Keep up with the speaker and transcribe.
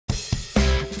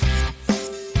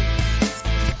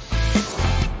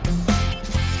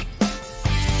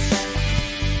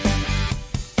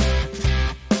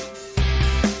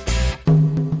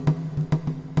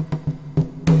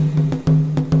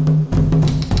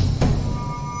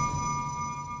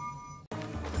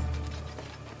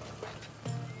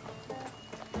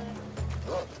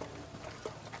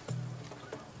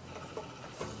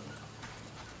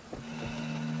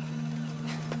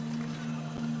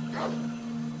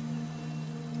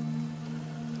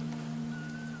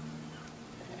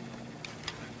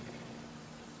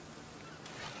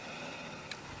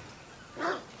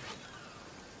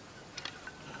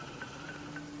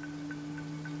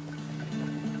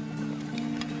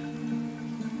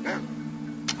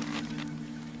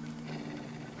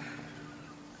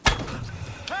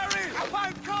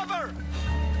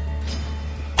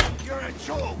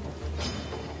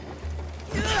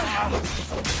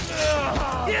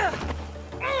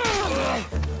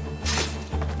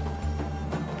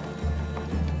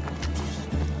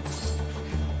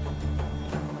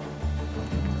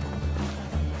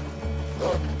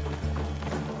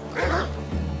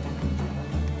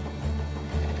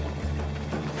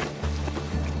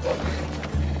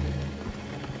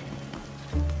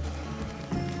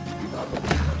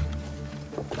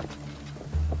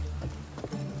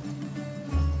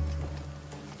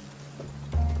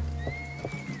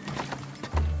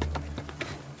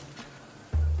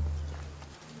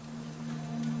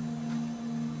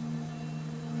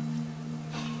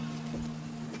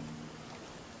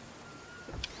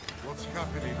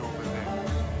happening over there?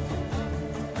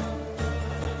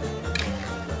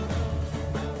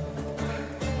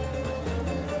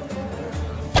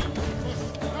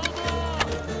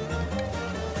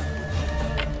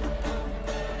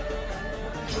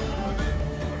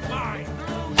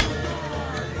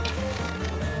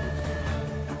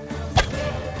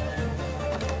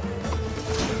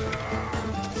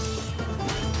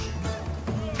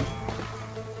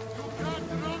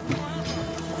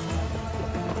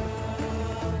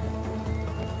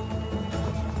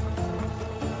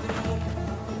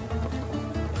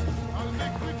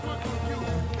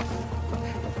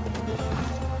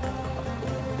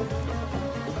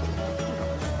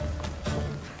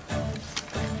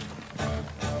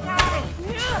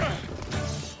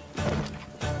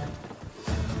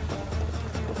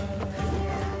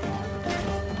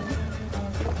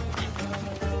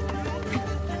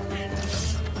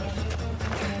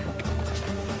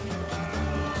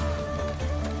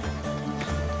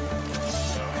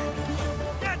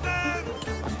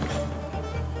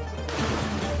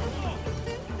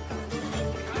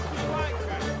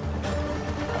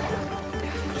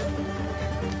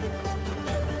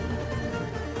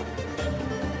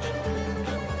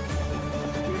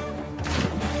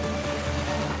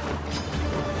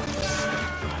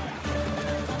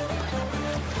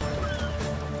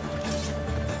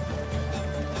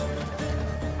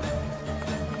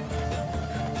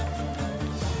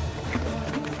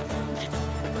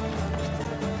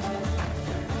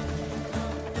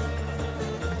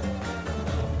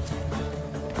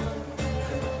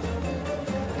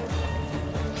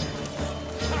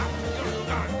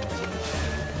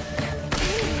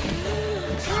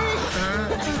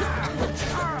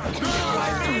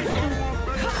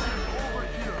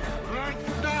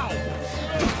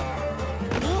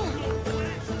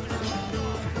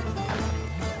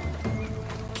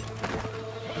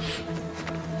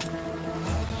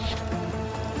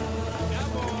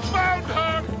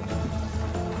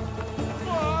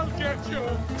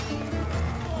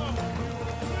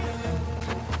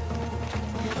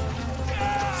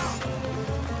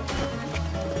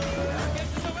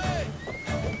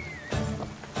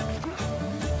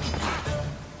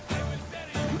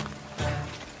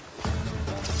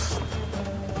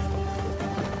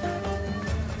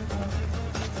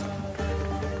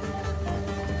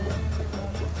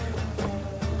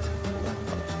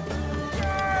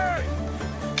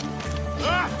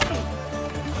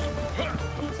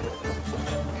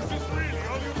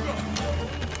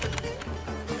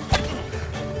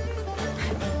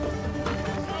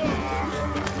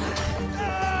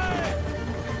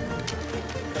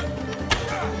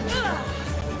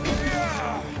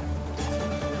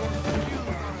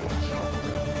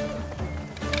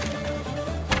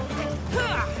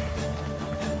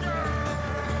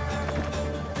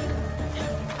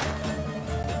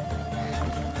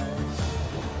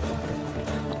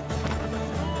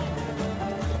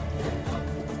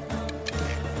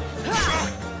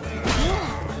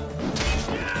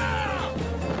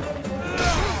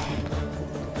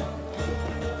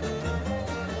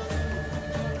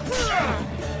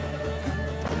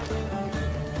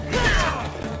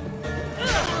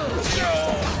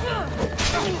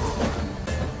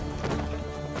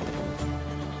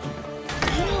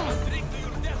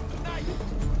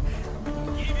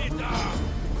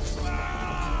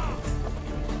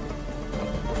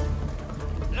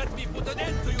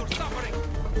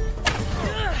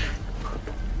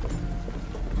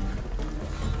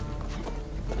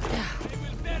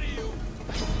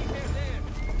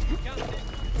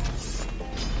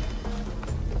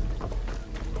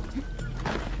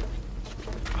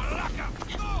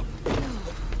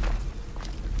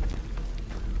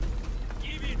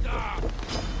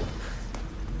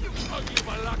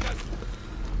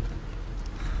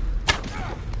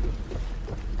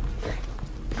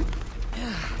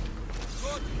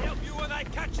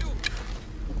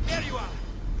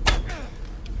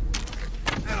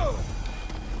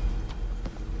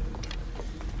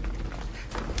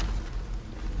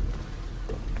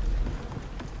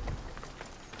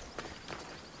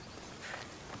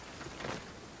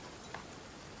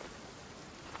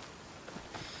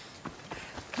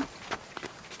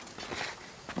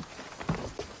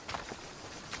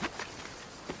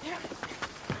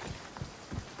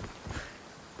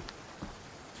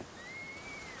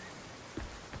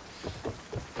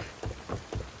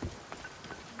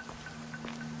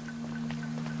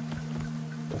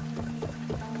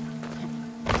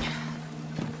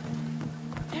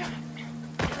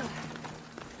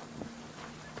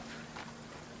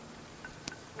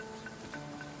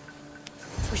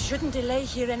 We shouldn't delay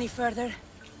here any further.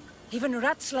 Even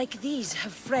rats like these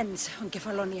have friends on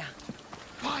Kefalonia.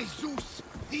 By Zeus,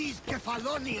 these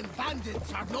Kefalonian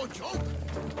bandits are no joke.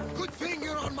 Good thing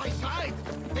you're on my side.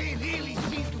 They really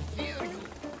seem to fear you.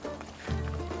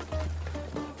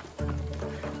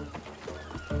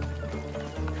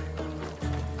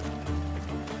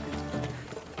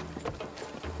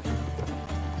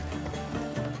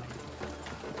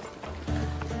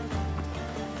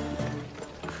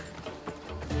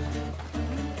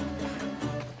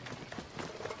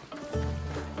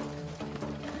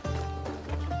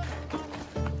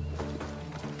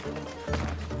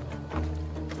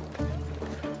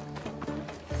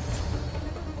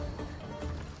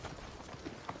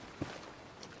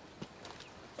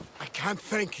 I can't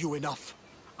thank you enough.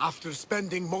 After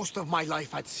spending most of my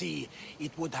life at sea,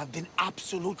 it would have been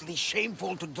absolutely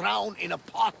shameful to drown in a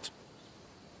pot.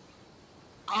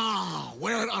 Ah,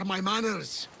 where are my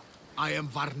manners? I am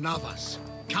Varnavas,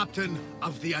 captain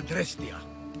of the Adrestia.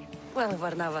 Well,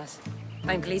 Varnavas,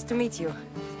 I'm pleased to meet you.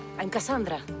 I'm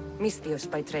Kassandra, Misthios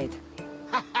by trade.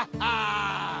 Ha ha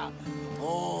ha!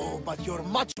 Oh, but you're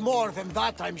much more than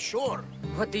that, I'm sure.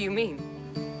 What do you mean?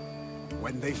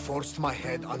 When they forced my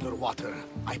head underwater,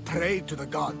 I prayed to the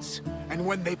gods. And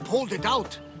when they pulled it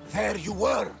out, there you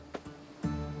were.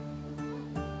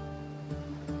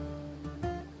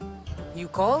 You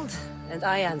called, and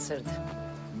I answered.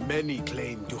 Many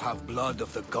claim to have blood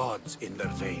of the gods in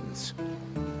their veins.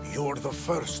 You're the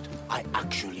first I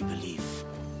actually believe.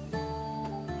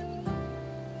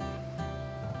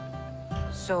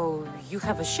 So, you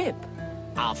have a ship?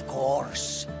 Of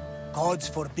course. Gods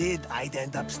forbid I'd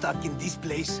end up stuck in this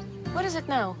place. What is it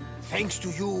now? Thanks to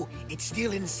you, it's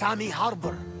still in Sami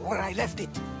Harbor, where I left it.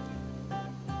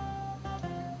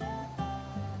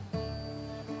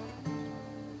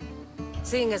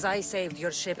 Seeing as I saved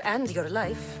your ship and your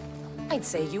life, I'd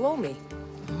say you owe me.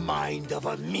 Mind of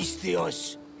a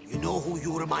Misthios. You know who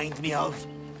you remind me of?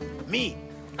 Me.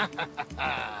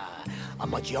 A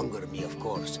much younger me, of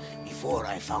course, before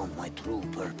I found my true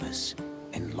purpose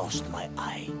and lost my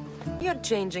eye. You're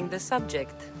changing the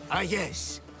subject. Ah,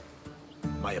 yes.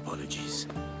 My apologies.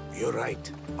 You're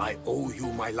right. I owe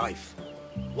you my life.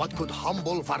 What could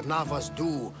humble Varnavas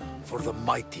do for the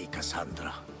mighty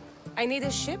Kassandra? I need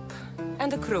a ship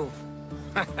and a crew.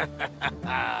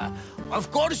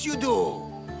 Of course you do!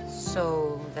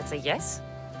 So, that's a yes?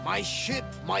 My ship,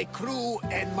 my crew,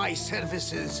 and my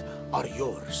services are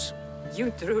yours.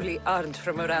 You truly aren't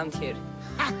from around here.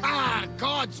 Ha ha!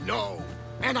 Gods know!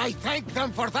 And I thank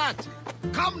them for that!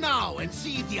 Come now and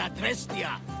see the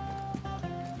Adrestia!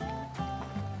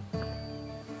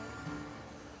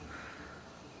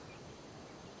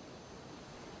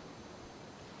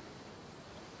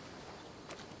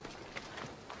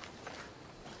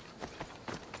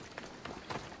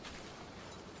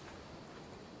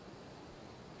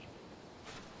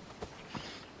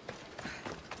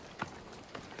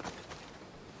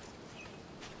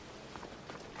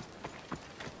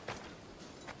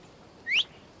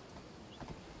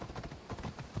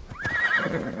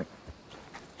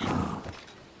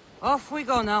 Off we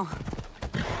go now.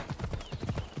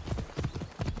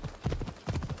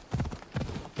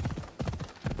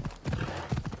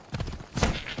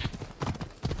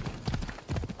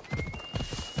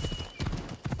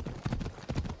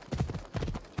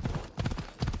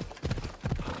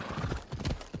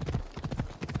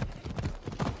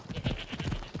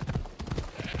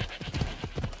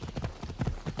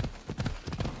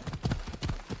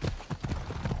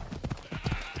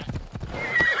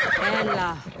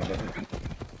 Ella.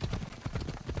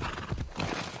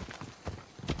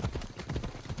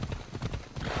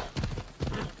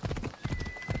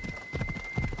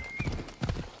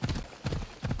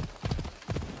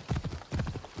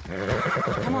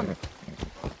 Come on.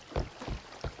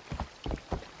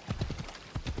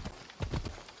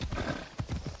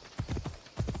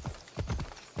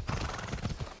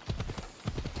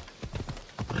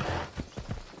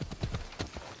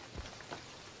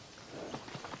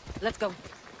 Let's go.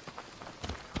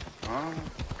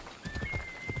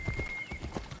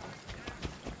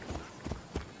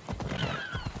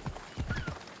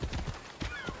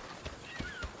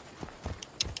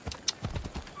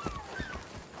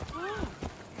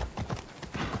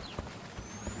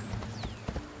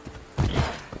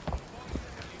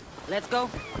 Let's go.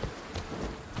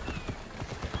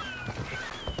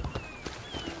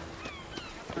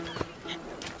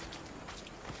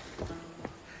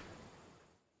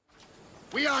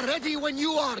 We are ready when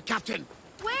you are, Captain.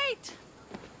 Wait!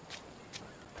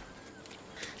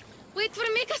 Wait for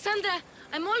me, Kassandra.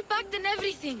 I'm all packed and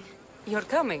everything. You're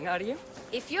coming, are you?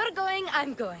 If you're going,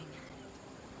 I'm going.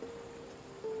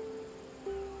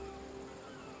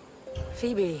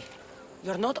 Phoebe,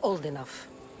 you're not old enough.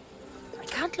 I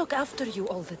can't look after you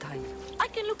all the time. I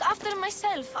can look after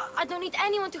myself. I don't need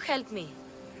anyone to help me.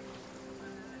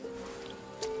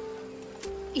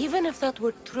 Even if that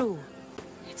were true,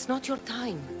 it's not your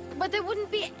time. But there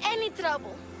wouldn't be any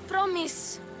trouble.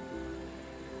 Promise.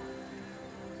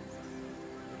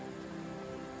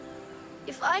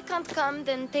 If I can't come,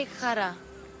 then take Hara.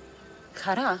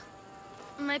 Kara?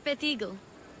 My pet eagle.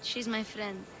 She's my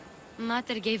friend.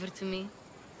 Mater gave her to me.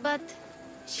 But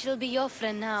she'll be your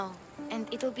friend now. And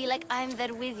it'll be like I'm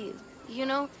there with you. You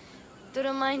know, to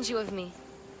remind you of me.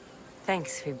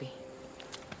 Thanks, Phoebe.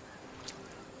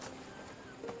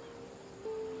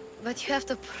 But you have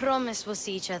to promise we'll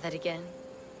see each other again.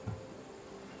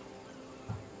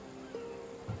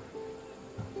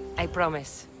 I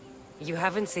promise. You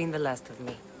haven't seen the last of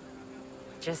me.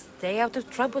 Just stay out of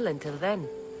trouble until then.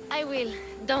 I will.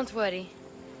 Don't worry.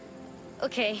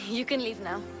 Okay, you can leave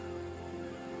now.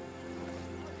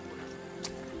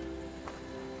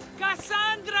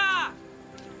 Kassandra!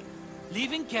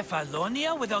 Leaving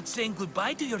Kefalonia without saying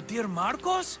goodbye to your dear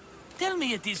Marcos? Tell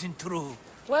me it isn't true.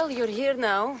 Well, you're here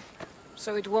now,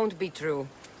 so it won't be true.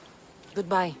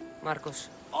 Goodbye, Marcos.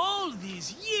 All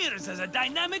these years as a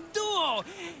dynamic duo!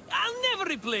 I'll never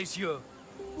replace you!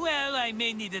 Well, I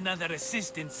may need another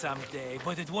assistant someday,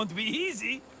 but it won't be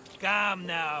easy. Come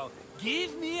now,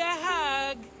 give me a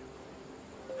hug!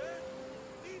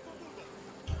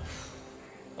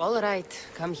 All right,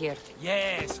 come here.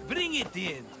 Yes, bring it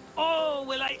in. Oh,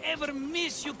 will I ever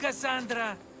miss you,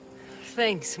 Kassandra?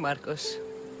 Thanks, Marcos.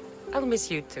 I'll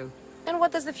miss you too. And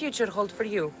what does the future hold for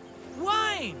you?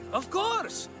 Wine, of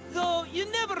course! Though you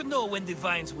never know when the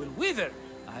vines will wither.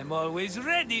 I'm always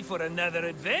ready for another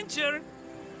adventure.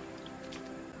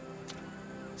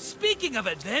 Speaking of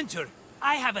adventure,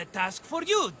 I have a task for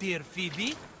you, dear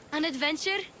Phoebe. An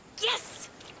adventure? Yes!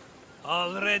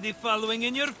 Already following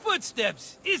in your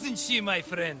footsteps, isn't she, my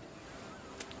friend?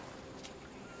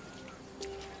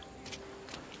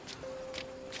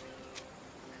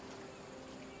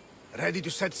 Ready to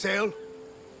set sail?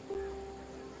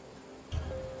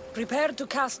 Prepare to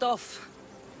cast off.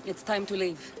 It's time to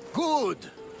leave. Good!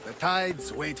 The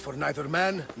tides wait for neither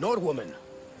man nor woman.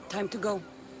 Time to go.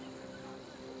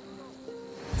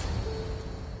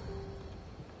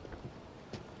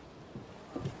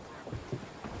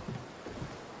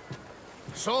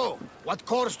 So, what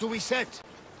course do we set?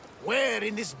 Where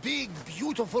in this big,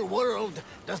 beautiful world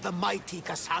does the mighty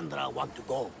Kassandra want to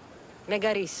go?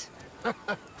 Megaris.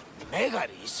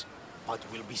 Megaris? But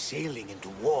we'll be sailing into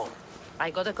war. I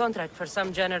got a contract for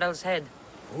some general's head.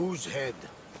 Whose head?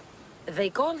 They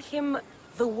call him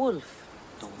the Wolf.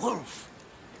 The wolf?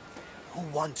 Who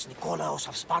wants Nikolaos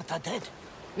of Sparta dead?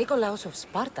 Nikolaos of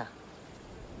Sparta.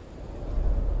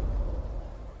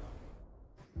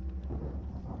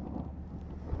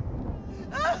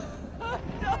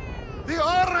 The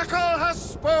Oracle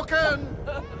has spoken!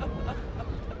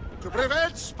 To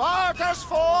prevent Sparta's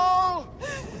fall,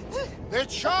 the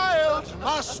child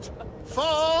must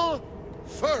fall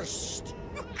first.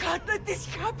 You can't let this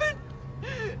happen!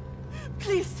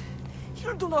 Please,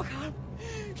 he'll do no harm.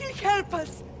 He'll help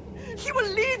us. He will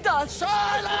lead us.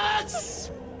 Silence!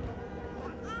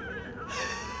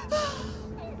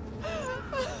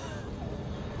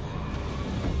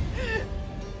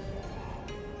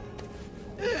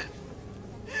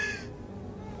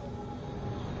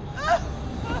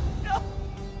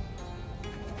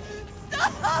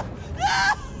 Stop! No!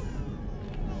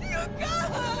 You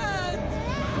can't!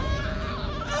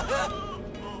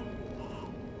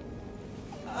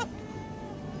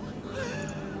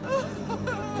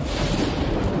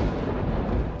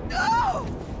 No!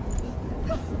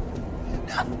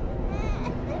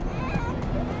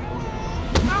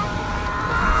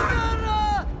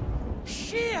 No!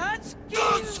 She has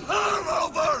Does her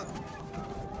over!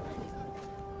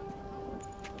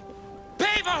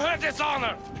 Pay for her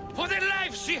dishonor, for the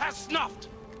life she has snuffed.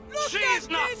 She is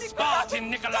not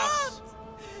Spartan, Nikolaos.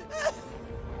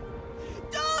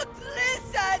 Don't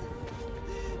listen!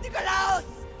 Nikolaos!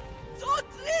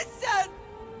 Don't listen!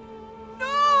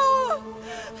 No!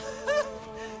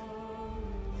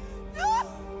 No!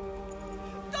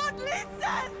 Don't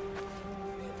listen!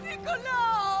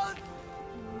 Nikolaos!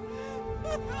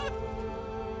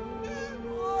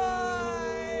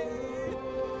 Why?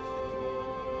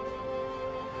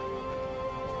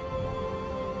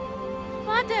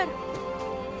 Mater!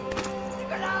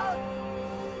 Nikolaos!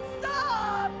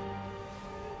 Stop!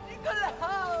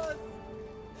 Nikolaos!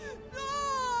 No!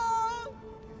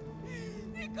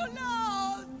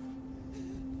 Nikolaos!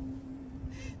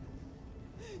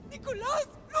 Nikolaos,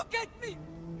 look at me!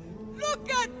 Look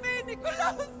at me,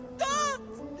 Nikolaos! Don't!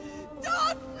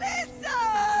 Don't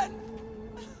listen!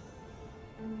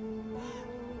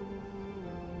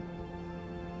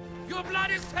 Your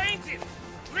blood is tainted!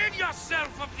 Rid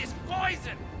yourself of this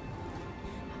poison!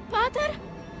 Pater?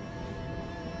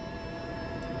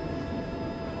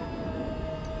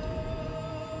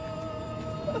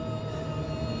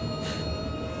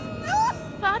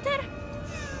 Pater?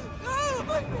 Oh,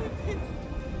 my baby!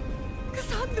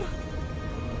 Kassandra!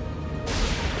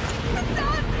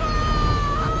 Kassandra!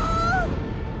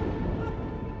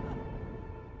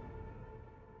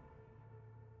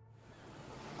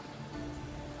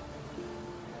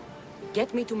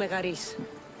 Get me to Megaris.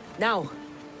 Now.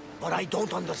 But I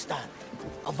don't understand.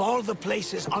 Of all the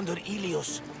places under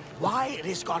Ilios, why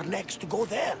risk our necks to go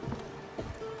there?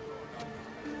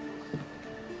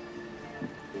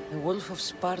 The Wolf of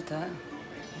Sparta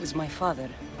is my father.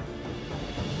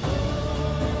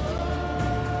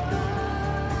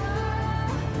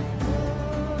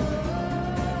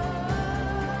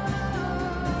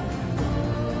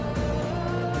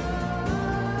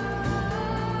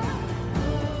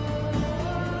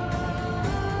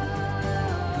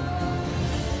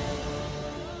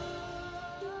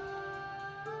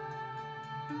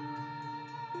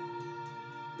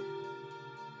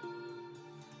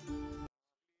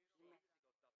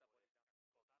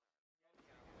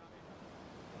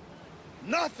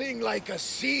 Nothing like a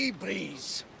sea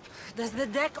breeze. Does the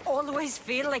deck always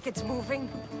feel like it's moving?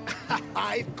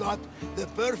 I've got the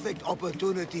perfect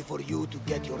opportunity for you to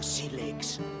get your sea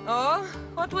legs. Oh?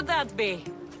 What would that be?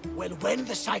 Well, when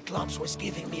the Cyclops was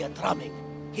giving me a drumming,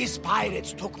 his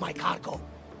pirates took my cargo.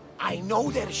 I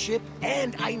know their ship,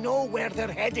 and I know where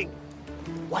they're heading.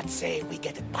 What say we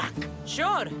get it back?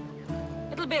 Sure.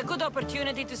 It'll be a good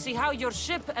opportunity to see how your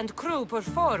ship and crew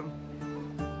perform.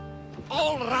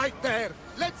 All right there,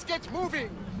 let's get moving.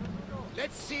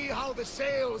 Let's see how the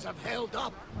sails have held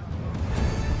up.